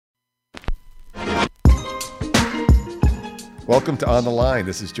Welcome to On the Line.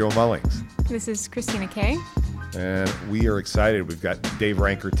 This is Joe Mullings. This is Christina Kay. And we are excited. We've got Dave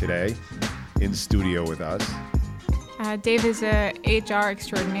Ranker today in studio with us. Dave is a HR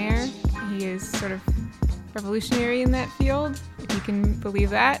extraordinaire. He is sort of revolutionary in that field, if you can believe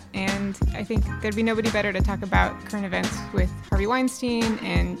that. And I think there'd be nobody better to talk about current events with Harvey Weinstein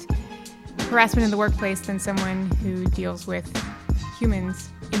and harassment in the workplace than someone who deals with humans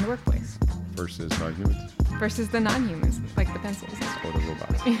in the workplace. Versus non-humans. Versus the non-humans, like the pencils and stuff. Or the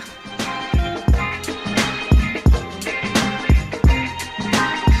robots. Yeah.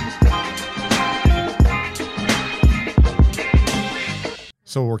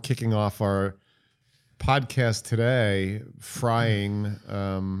 So we're kicking off our podcast today, frying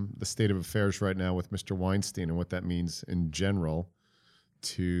the state of affairs right now with Mr. Weinstein and what that means in general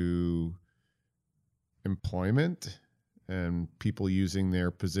to employment and people using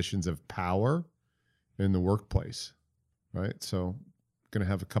their positions of power in the workplace, right? So going to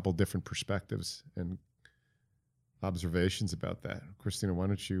have a couple different perspectives and observations about that. Christina, why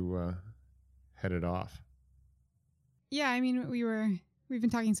don't you head it off? Yeah, I mean, we've been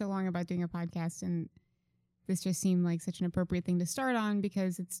talking so long about doing a podcast, and this just seemed like such an appropriate thing to start on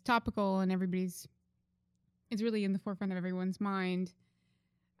because it's topical and it's really in the forefront of everyone's mind.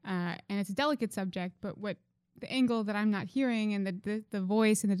 And it's a delicate subject, but what the angle that I'm not hearing and the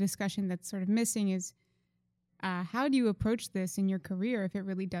voice and the discussion that's sort of missing is how do you approach this in your career if it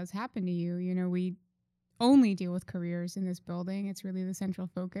really does happen to you? You know, we only deal with careers in this building. It's really the central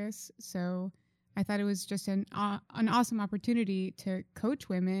focus. So I thought it was just an awesome opportunity to coach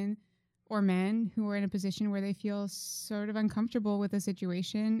women or men who are in a position where they feel sort of uncomfortable with a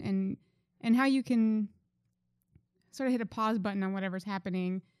situation and how you can sort of hit a pause button on whatever's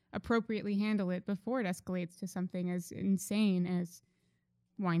happening, appropriately handle it before it escalates to something as insane as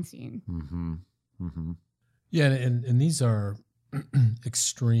Weinstein. Mm-hmm. Mm-hmm. Yeah, and these are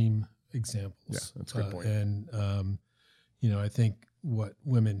extreme examples. Yeah, that's a good point. I think what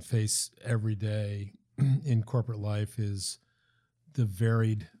women face every day in corporate life is the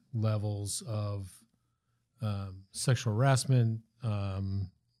varied levels of sexual harassment,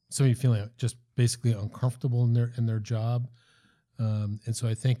 somebody feeling just basically uncomfortable in their job. And so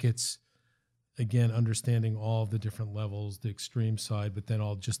I think it's, again, understanding all the different levels, the extreme side, but then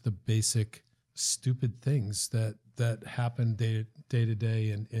all just the basic stupid things that happen day to day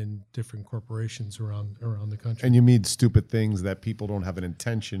in different corporations around the country. And you mean stupid things that people don't have an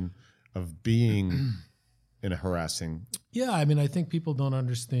intention of being in a harassing. Yeah, I mean, I think people don't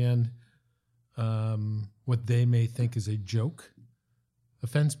understand what they may think is a joke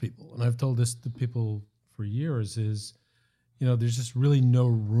offends people. And I've told this to people for years is, there's just really no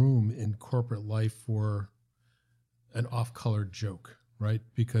room in corporate life for an off-color joke, right?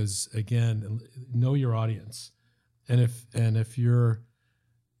 Because again, know your audience. And if you're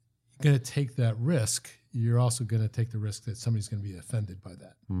going to take that risk, you're also going to take the risk that somebody's going to be offended by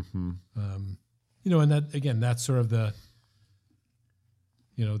that. Mm-hmm. And that, again, that's sort of the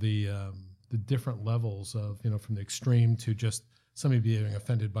different levels of, from the extreme to just somebody being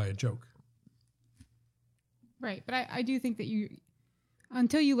offended by a joke. Right. But I do think that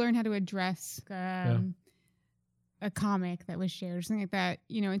until you learn how to address a comic that was shared or something like that,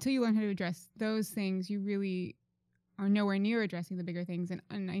 until you learn how to address those things, you really are nowhere near addressing the bigger things.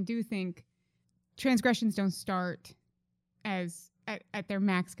 And I do think transgressions don't start as at their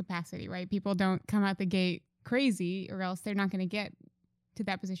max capacity, right? People don't come out the gate crazy or else they're not going to get to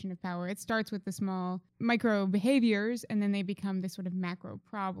that position of power. It starts with the small micro behaviors and then they become this sort of macro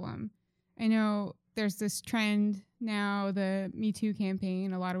problem. I know there's this trend now, the Me Too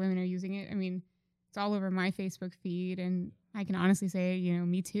campaign. A lot of women are using it. I mean, it's all over my Facebook feed, and I can honestly say,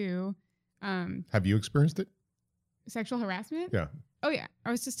 me too. Have you experienced it? Sexual harassment? Yeah. Oh, yeah.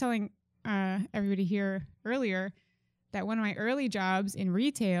 I was just telling everybody here earlier that one of my early jobs in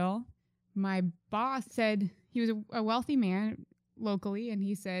retail, my boss said he was a wealthy man locally, and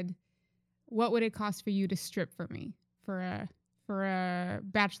he said, "What would it cost for you to strip for me for a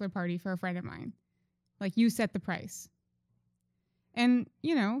bachelor party for a friend of mine? Like, you set the price." And,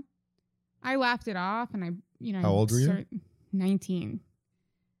 I laughed it off, and How old were you? 19.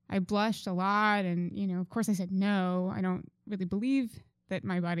 I blushed a lot, and, of course I said no. I don't really believe that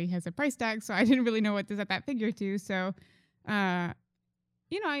my body has a price tag, so I didn't really know what to set that figure to. So, I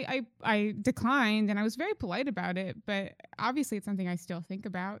declined, and I was very polite about it, but obviously it's something I still think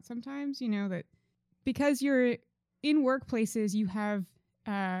about sometimes, that because you're in workplaces, you have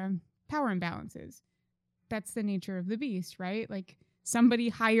power imbalances. That's the nature of the beast, right? Like, somebody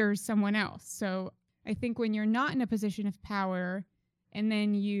hires someone else. So I think when you're not in a position of power and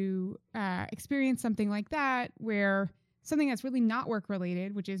then you experience something like that where something that's really not work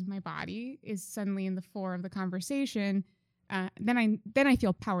related, which is my body, is suddenly in the fore of the conversation, then I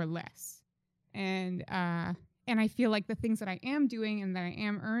feel powerless, and I feel like the things that I am doing and that I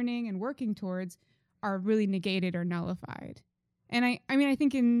am earning and working towards are really negated or nullified. And I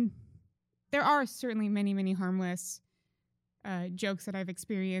think there are certainly many, many harmless jokes that I've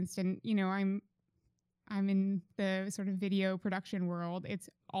experienced, and I'm in the sort of video production world. It's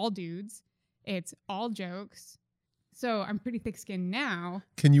all dudes, it's all jokes. So I'm pretty thick-skinned now.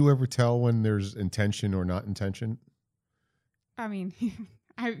 Can you ever tell when there's intention or not intention? I mean,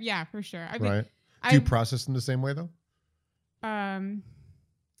 yeah, for sure. Right. Do you process them the same way though? Well,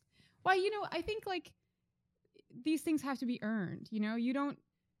 I think like these things have to be earned. You don't,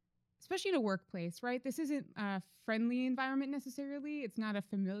 especially in a workplace, right? This isn't a friendly environment necessarily. It's not a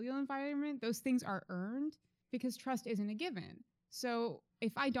familial environment. Those things are earned because trust isn't a given. So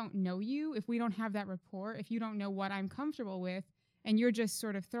if I don't know you, if we don't have that rapport, if you don't know what I'm comfortable with, and you're just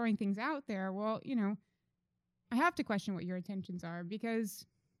sort of throwing things out there, well, I have to question what your intentions are, because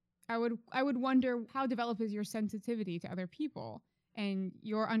I would wonder, how developed is your sensitivity to other people and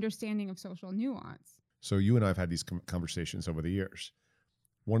your understanding of social nuance? So you and I have had these conversations over the years.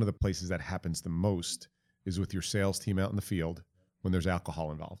 One of the places that happens the most is with your sales team out in the field when there's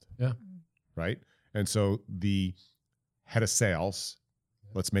alcohol involved. Yeah. Right? And so the head of sales,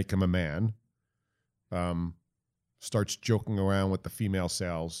 let's make him a man, starts joking around with the female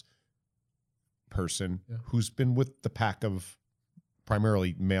sales person who's been with the pack of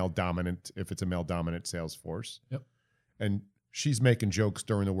primarily male dominant, if it's a male dominant sales force. Yep. And she's making jokes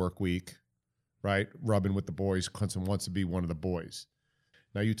during the work week, right? Rubbing with the boys, Clemson wants to be one of the boys.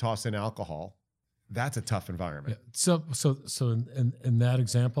 Now you toss in alcohol, that's a tough environment. Yeah. So in that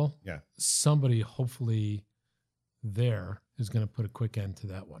example, somebody hopefully there is going to put a quick end to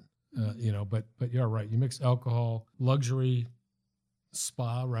that one. But you're right. You mix alcohol, luxury,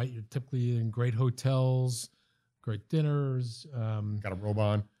 spa, right? You're typically in great hotels, great dinners. Got a robe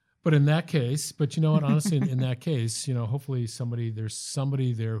on. But in that case, you know what, honestly, in that case, hopefully there's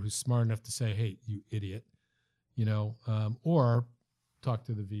somebody there who's smart enough to say, hey, you idiot, or talk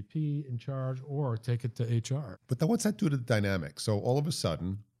to the VP in charge or take it to HR. But then what's that do to the dynamic? So all of a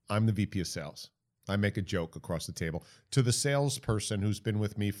sudden, I'm the VP of sales. I make a joke across the table to the salesperson who's been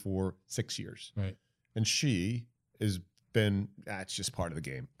with me for 6 years. Right. And she has been, it's just part of the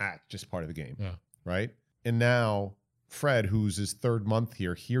game. Just part of the game. Yeah. Right. And now Fred, who's his third month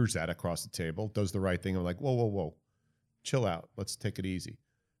here, hears that across the table, does the right thing. I'm like, whoa. Chill out. Let's take it easy.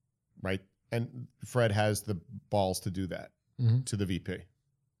 Right. And Fred has the balls to do that to the VP.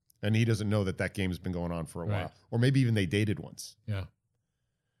 And he doesn't know that game has been going on for a while. Or maybe even they dated once. Yeah.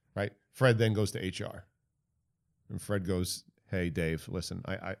 Right. Fred then goes to HR. And Fred goes, hey, Dave, listen,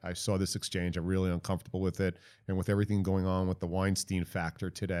 I saw this exchange. I'm really uncomfortable with it. And with everything going on with the Weinstein factor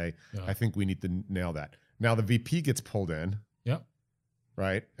today, I think we need to nail that. Now the VP gets pulled in. Yep.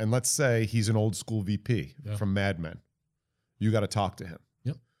 Right. And let's say he's an old school VP from Mad Men. You got to talk to him.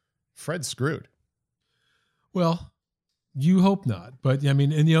 Yep. Fred's screwed. Well, you hope not. But I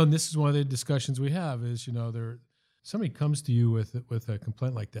mean, and this is one of the discussions we have is, somebody comes to you with a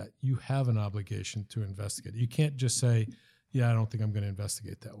complaint like that, you have an obligation to investigate. You can't just say, yeah, I don't think I'm going to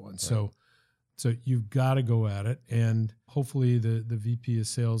investigate that one. Right. So you've got to go at it. And hopefully the VP of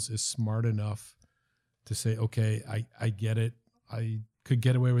sales is smart enough to say, okay, I get it. I could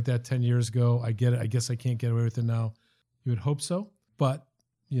get away with that 10 years ago. I get it. I guess I can't get away with it now. You would hope so. But,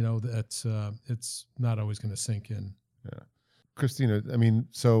 that's it's not always going to sink in. Yeah. Christina, I mean,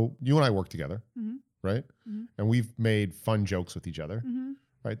 so you and I work together, right? Mm-hmm. And we've made fun jokes with each other,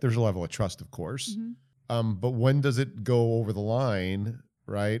 right? There's a level of trust, of course. But when does it go over the line,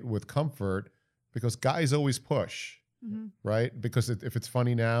 right, with comfort? Because guys always push, right? Because if it's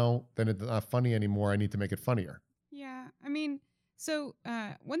funny now, then it's not funny anymore. I need to make it funnier. Yeah. I mean, so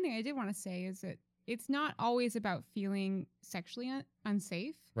one thing I did want to say is that it's not always about feeling sexually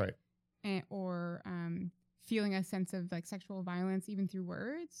unsafe. Right. Or feeling a sense of like sexual violence even through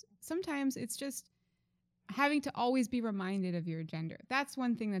words. Sometimes it's just having to always be reminded of your gender. That's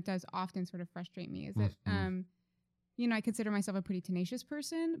one thing that does often sort of frustrate me is that, I consider myself a pretty tenacious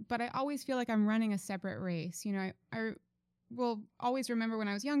person, but I always feel like I'm running a separate race. I will always remember when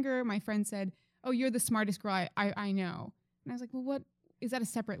I was younger, my friend said, oh, you're the smartest girl I know. And I was like, well, what? Is that a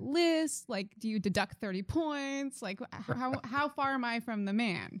separate list? Like, do you deduct 30 points? Like, how far am I from the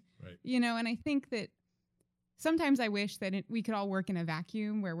man? Right. And I think that sometimes I wish that we could all work in a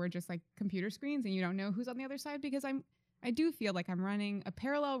vacuum where we're just like computer screens and you don't know who's on the other side, because I do feel like I'm running a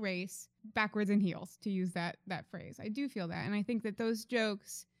parallel race backwards in heels, to use that phrase. I do feel that. And I think that those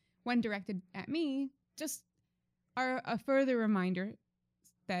jokes, when directed at me, just are a further reminder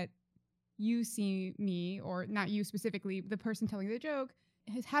that you see me, or not you specifically, the person telling the joke,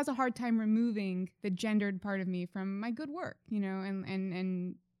 has a hard time removing the gendered part of me from my good work,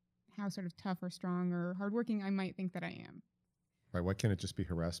 and how sort of tough or strong or hardworking I might think that I am. Right? Why can't it just be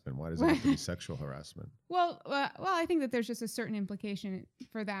harassment? Why does it have to be sexual harassment? Well, I think that there's just a certain implication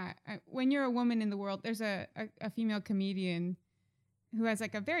for that. When you're a woman in the world, there's a female comedian who has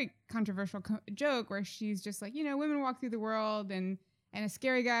like a very controversial joke where she's just like, women walk through the world and a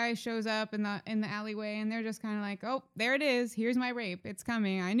scary guy shows up in the alleyway, and they're just kind of like, oh, there it is. Here's my rape. It's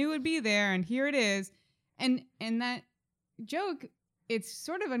coming. I knew it would be there, and here it is. And that joke, it's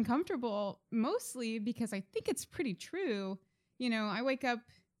sort of uncomfortable, mostly because I think it's pretty true. I wake up,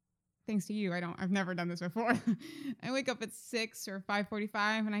 thanks to you, I've never done this before. I wake up at 6 or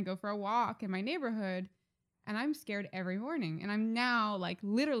 5:45 and I go for a walk in my neighborhood, and I'm scared every morning. And I'm now like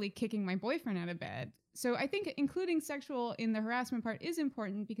literally kicking my boyfriend out of bed. So I think including sexual in the harassment part is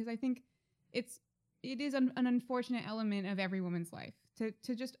important, because I think it is an unfortunate element of every woman's life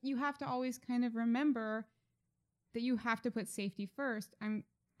to just, you have to always kind of remember that you have to put safety first. I'm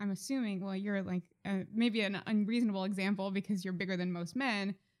assuming, well, you're like maybe an unreasonable example because you're bigger than most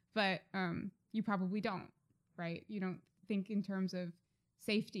men, but you probably don't, right? You don't think in terms of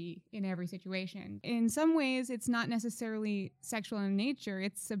safety in every situation. In some ways, it's not necessarily sexual in nature.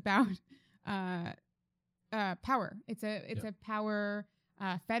 It's about power. It's a power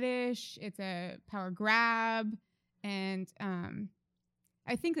fetish. It's a power grab, and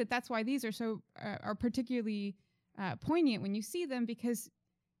I think that's why these are so are particularly poignant when you see them, because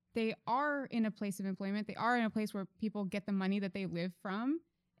they are in a place of employment. They are in a place where people get the money that they live from,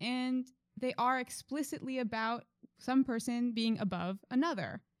 and they are explicitly about some person being above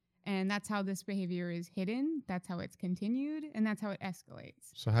another. And that's how this behavior is hidden. That's how it's continued, and that's how it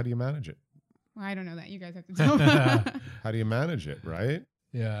escalates. So how do you manage it? Well, I don't know that. You guys have to tell me. How do you manage it, right?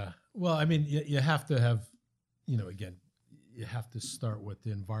 Yeah. Well, I mean, you have to have, again, you have to start with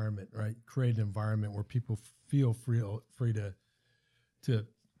the environment, right? Create an environment where people feel free to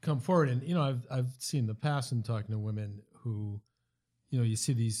come forward. And, I've seen in the past in talking to women who, you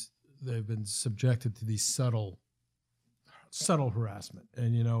see they've been subjected to these subtle harassment.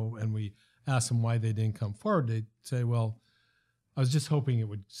 And, and we ask them why they didn't come forward. They say, well, I was just hoping it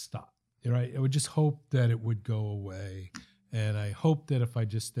would stop, right? I would just hope that it would go away. And I hope that if I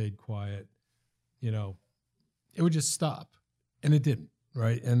just stayed quiet, it would just stop. And it didn't,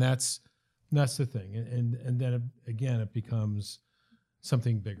 right? And that's the thing. And then again, it becomes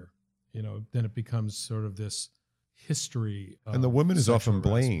something bigger, then it becomes sort of this history. And the woman is often harassment.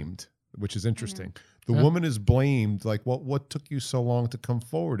 blamed, which is interesting. The woman is blamed, like, what took you so long to come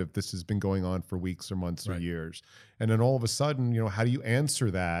forward if this has been going on for weeks or months or years? And then all of a sudden, how do you answer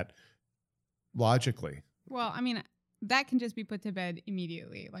that logically? Well, I mean, that can just be put to bed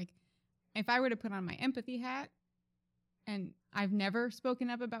immediately. Like, if I were to put on my empathy hat, and I've never spoken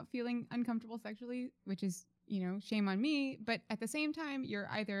up about feeling uncomfortable sexually, which is, shame on me. But at the same time, you're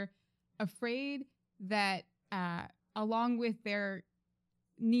either afraid that along with their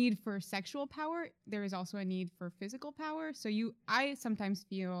need for sexual power, there is also a need for physical power. So I sometimes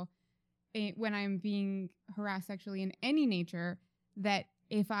feel when I'm being harassed sexually in any nature, that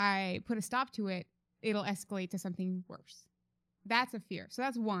if I put a stop to it, it'll escalate to something worse. That's a fear. So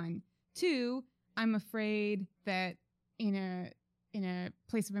that's one. Two, I'm afraid that in a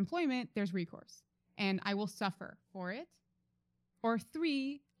place of employment, there's recourse and I will suffer for it. Or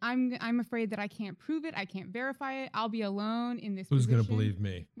three, I'm afraid that I can't prove it. I can't verify it. I'll be alone in this Who's position. going to believe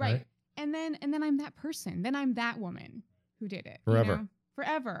me? Right. And then I'm that person. Then I'm that woman who did it. Forever.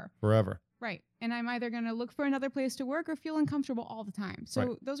 Forever. Right. And I'm either going to look for another place to work or feel uncomfortable all the time.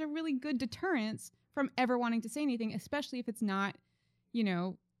 So those are really good deterrents from ever wanting to say anything, especially if it's not,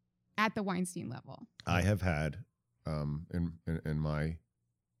 at the Weinstein level. I have had, in my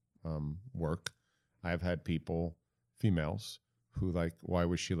work, I've had people, females, who like, why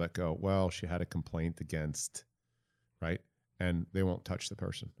was she let go? Well, she had a complaint against, right? And they won't touch the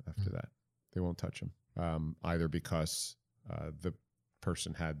person after that. They won't touch them, either because the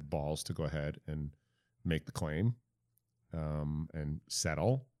person had the balls to go ahead and make the claim and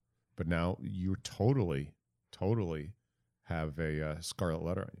settle. But now you totally have a scarlet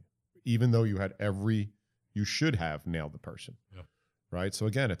letter on you, even though you should have nailed the person, right? So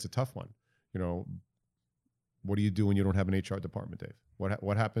again, it's a tough one. What do you do when you don't have an HR department, Dave?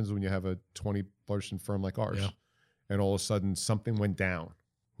 What happens when you have a 20-person firm like ours, and all of a sudden something went down?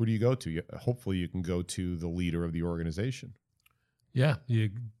 Who do you go to? Hopefully you can go to the leader of the organization. Yeah, you're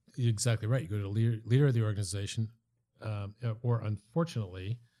exactly right. You go to the leader of the organization, or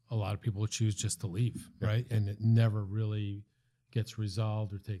unfortunately, a lot of people choose just to leave, Yeah. right? And it never really gets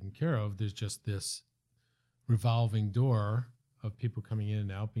resolved or taken care of. There's just this revolving door of people coming in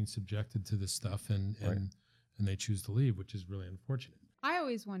and out, being subjected to this stuff, and Right. and they choose to leave, which is really unfortunate. I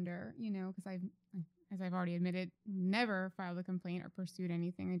always wonder, because as I've already admitted, never filed a complaint or pursued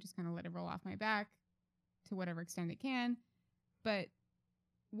anything. I just kind of let it roll off my back to whatever extent it can. But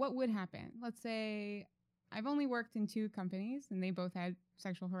what would happen? Let's say I've only worked in 2 companies and they both had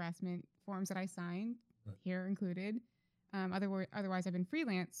sexual harassment forms that I signed, Right. here included. Otherwise, I've been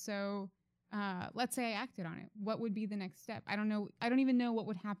freelance. So let's say I acted on it. What would be the next step? I don't know. I don't even know what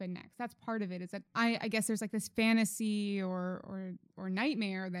would happen next. That's part of it. Is that I guess there's like this fantasy or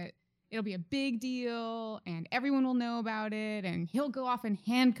nightmare that it'll be a big deal and everyone will know about it and he'll go off in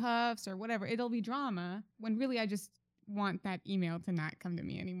handcuffs or whatever. It'll be drama when really I just want that email to not come to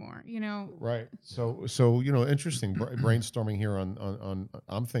me anymore. Right. So interesting brainstorming here on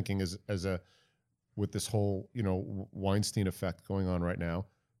I'm thinking as a with this whole Weinstein effect going on right now.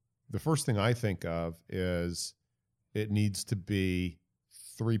 The first thing I think of is it needs to be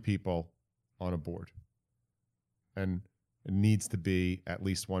 3 people on a board, and it needs to be at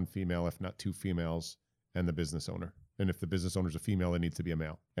least 1 female, if not 2 females, and the business owner. And if the business owner is a female, it needs to be a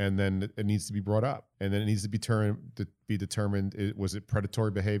male. And then it needs to be brought up. And then it needs to be determined, was it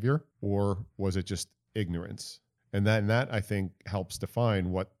predatory behavior or was it just ignorance? And that I think helps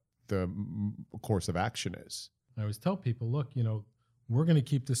define what the course of action is. I always tell people, look, we're going to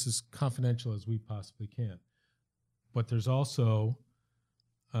keep this as confidential as we possibly can. But there's also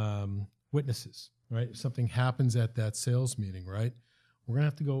witnesses, right? If something happens at that sales meeting, right? We're going to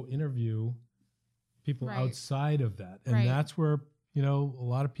have to go interview people Right. outside of that. And Right. that's where, a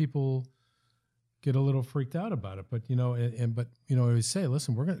lot of people get a little freaked out about it. But, I always say,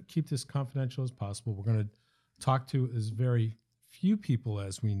 listen, we're going to keep this confidential as possible. We're going to talk to as very few people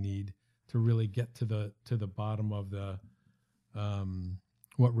as we need to really get to the bottom of the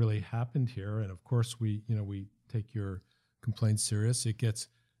what really happened here. And of course, we take your complaint serious. It gets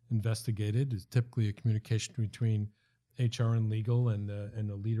investigated. It's typically a communication between HR and legal and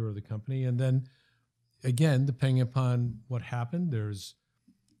the leader of the company. And then again, depending upon what happened, there's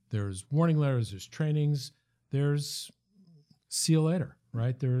warning letters, there's trainings, there's see you later,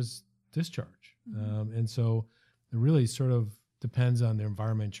 right? There's discharge. Mm-hmm. And so it really sort of depends on the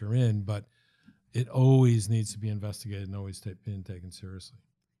environment you're in, but it always needs to be investigated and always being taken seriously.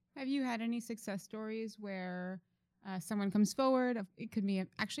 Have you had any success stories where someone comes forward? It could be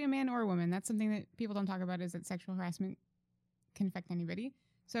actually a man or a woman. That's something that people don't talk about, is that sexual harassment can affect anybody.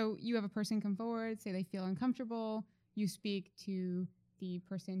 So you have a person come forward, say they feel uncomfortable. You speak to the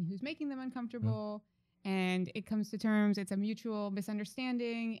person who's making them uncomfortable, and it comes to terms. It's a mutual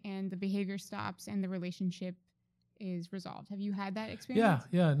misunderstanding, and the behavior stops, and the relationship is resolved. Have you had that experience?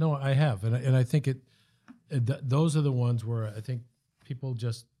 Yeah, no, I have, and I think those are the ones where I think people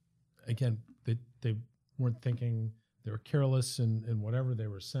just, again, they weren't thinking, they were careless in whatever they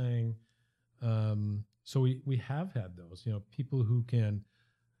were saying. So we have had those, people who can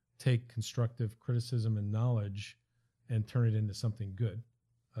take constructive criticism and knowledge and turn it into something good.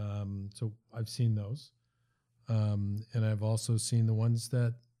 So I've seen those, and I've also seen the ones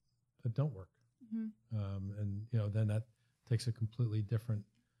that don't work. Mm-hmm. And then that takes a completely different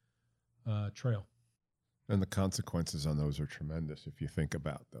trail. And the consequences on those are tremendous if you think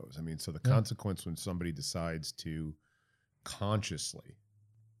about those. I mean, so the consequence when somebody decides to consciously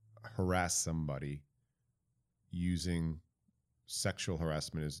harass somebody using sexual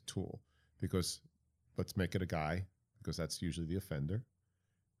harassment as a tool, because let's make it a guy, because that's usually the offender,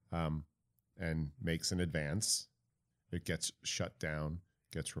 and makes an advance, it gets shut down,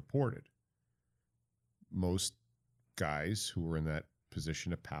 gets reported. Most guys who are in that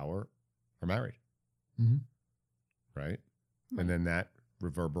position of power are married. Mm-hmm. Right? And then that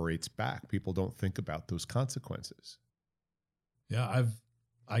reverberates back. People don't think about those consequences. Yeah,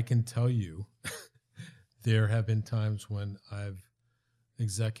 I can tell you there have been times when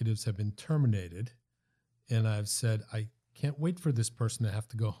executives have been terminated, and I've said, I can't wait for this person to have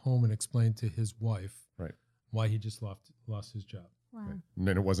to go home and explain to his wife why he just lost his job. Wow. Right. And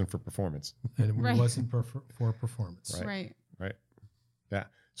then it wasn't for performance. And it Right. wasn't for performance. Right. Yeah.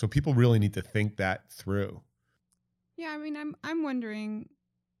 So people really need to think that through. Yeah, I mean, I'm wondering,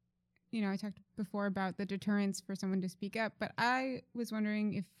 I talked before about the deterrence for someone to speak up, but I was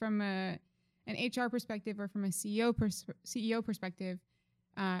wondering if from an HR perspective or from a CEO perspective,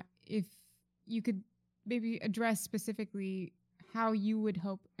 if you could maybe address specifically how you would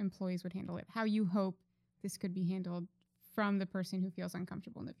hope employees would handle it, how you hope this could be handled from the person who feels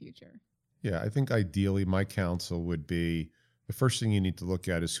uncomfortable in the future. Yeah, I think ideally my counsel would be the first thing you need to look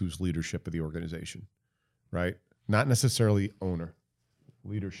at is who's leadership of the organization, right? Not necessarily owner.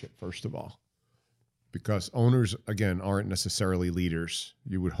 Leadership, first of all. Because owners, again, aren't necessarily leaders.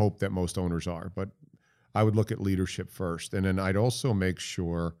 You would hope that most owners are, but I would look at leadership first. And then I'd also make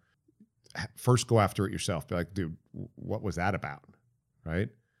sure, first go after it yourself. Be like, dude, what was that about? Right?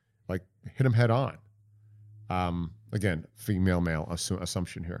 Like, hit them head on. Again, female, male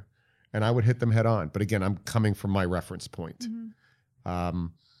assumption here. And I would hit them head on. But again, I'm coming from my reference point.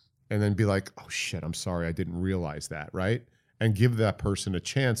 And then be like, oh shit, I'm sorry, I didn't realize that, right? And give that person a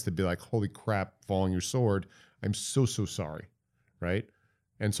chance to be like, holy crap, falling your sword. I'm so sorry, right?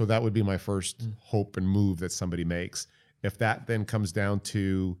 And so that would be my first hope and move that somebody makes. If that then comes down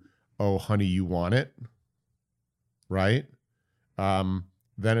to, oh, honey, you want it, right? Then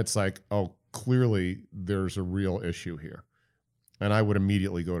it's like, oh, clearly there's a real issue here. And I would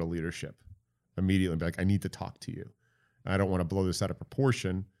immediately go to leadership, immediately be like, I need to talk to you. I don't want to blow this out of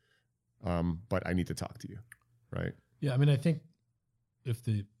proportion, but I need to talk to you, right? Yeah, I mean, I think if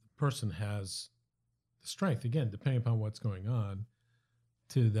the person has the strength, again, depending upon what's going on,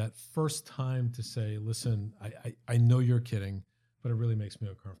 to that first time to say, listen, I know you're kidding, but it really makes me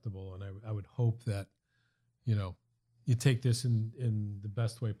uncomfortable. And I would hope that, you know, you take this in the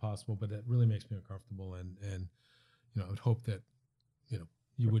best way possible, but it really makes me uncomfortable. And you know, I would hope that, you know,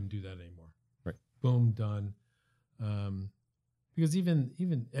 you wouldn't do that anymore. Right. Boom, done. Because even,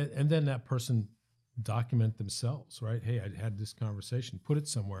 and then that person document themselves, right? Hey, I had this conversation, put it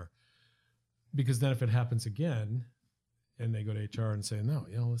somewhere. Because then if it happens again and they go to HR and say, no,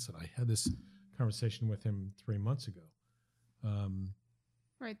 you know, listen, I had this conversation with him 3 months ago.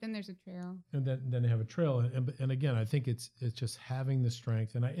 Right, then there's a trail. And then they have a trail. And again, I think it's just having the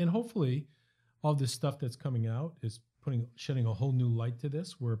strength. And hopefully all this stuff that's coming out is shedding a whole new light to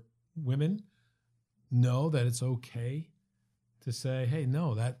this, where women know that it's okay to say, hey,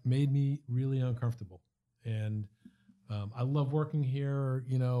 no, that made me really uncomfortable. And I love working here.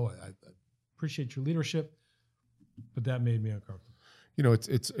 You know, I appreciate your leadership, but that made me uncomfortable. You know,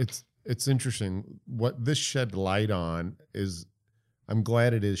 it's interesting. What this shed light on is, I'm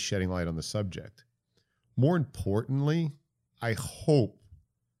glad it is shedding light on the subject. More importantly, I hope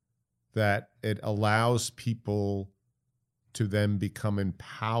that it allows people to then become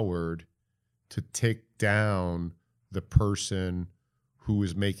empowered to take down the person who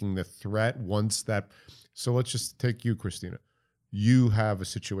is making the threat once that. So let's just take you, Christina. You have a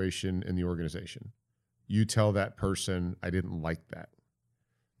situation in the organization. You tell that person, I didn't like that.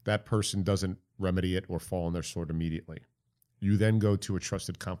 That person doesn't remedy it or fall on their sword immediately. You then go to a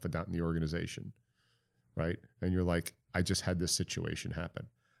trusted confidant in the organization, right? And you're like, I just had this situation happen.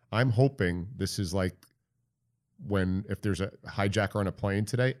 I'm hoping this is like if there's a hijacker on a plane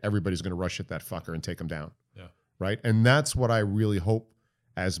today, everybody's going to rush at that fucker and take him down. Yeah. Right. And that's what I really hope,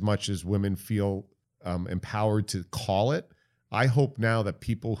 as much as women feel empowered to call it. I hope now that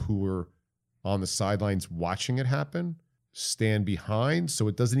people who are on the sidelines watching it happen stand behind, so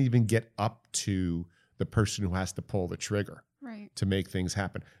it doesn't even get up to the person who has to pull the trigger. Right. To make things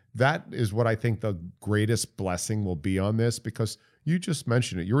happen. That is what I think the greatest blessing will be on this, because you just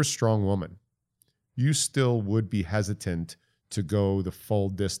mentioned it. You're a strong woman. You still would be hesitant to go the full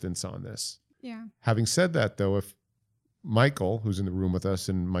distance on this. Yeah. Having said that, though, if Michael, who's in the room with us,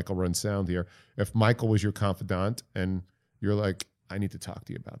 and Michael runs sound here, if Michael was your confidant and you're like, I need to talk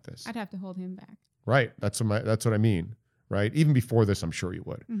to you about this. I'd have to hold him back. Right. That's what I mean. Right. Even before this, I'm sure you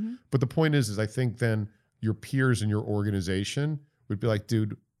would. Mm-hmm. But the point is I think then your peers in your organization would be like,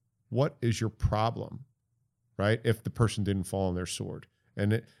 dude, what is your problem? Right? If the person didn't fall on their sword.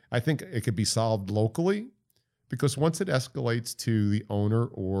 And I think it could be solved locally, because once it escalates to the owner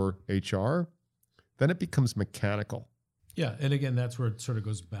or HR, then it becomes mechanical. Yeah. And again, that's where it sort of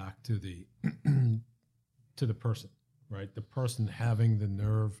goes back to the to the person, right? The person having the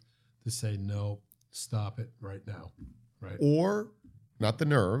nerve to say, no, stop it right now. Right. Or not the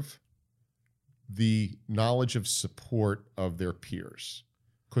nerve, the knowledge of support of their peers.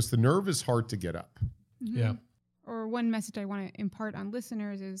 Because the nerve is hard to get up. Mm-hmm. Yeah. Or one message I want to impart on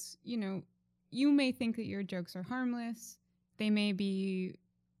listeners is, you know, you may think that your jokes are harmless. They may be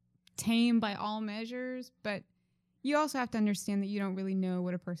tame by all measures, but you also have to understand that you don't really know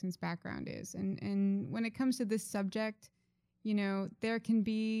what a person's background is. And when it comes to this subject, you know, there can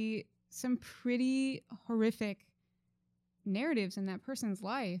be some pretty horrific narratives in that person's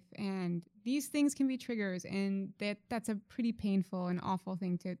life, and these things can be triggers, and that's a pretty painful and awful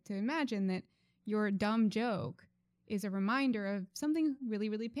thing to imagine, that your dumb joke is a reminder of something really,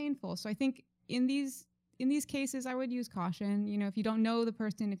 really painful. So I think in these cases, I would use caution. You know, if you don't know the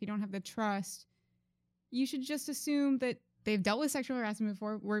person, if you don't have the trust, you should just assume that they've dealt with sexual harassment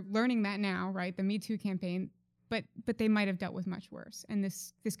before. We're learning that now, right? The Me Too campaign, but they might have dealt with much worse, and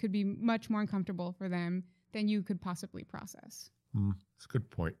this could be much more uncomfortable for them than you could possibly process. That's a good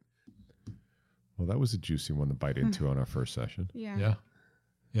point. Well, that was a juicy one to bite into on our first session. Yeah.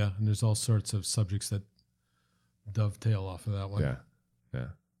 Yeah. And there's all sorts of subjects that dovetail off of that one. Yeah.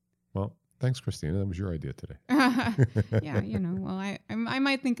 Well, thanks, Christina. That was your idea today. Yeah, well, I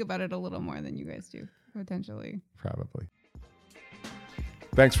might think about it a little more than you guys do, potentially. Probably.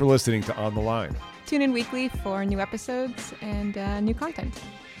 Thanks for listening to On the Line. Tune in weekly for new episodes and new content.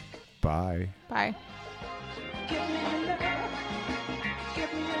 Bye. Bye. Give me love.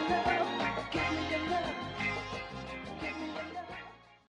 Give me love.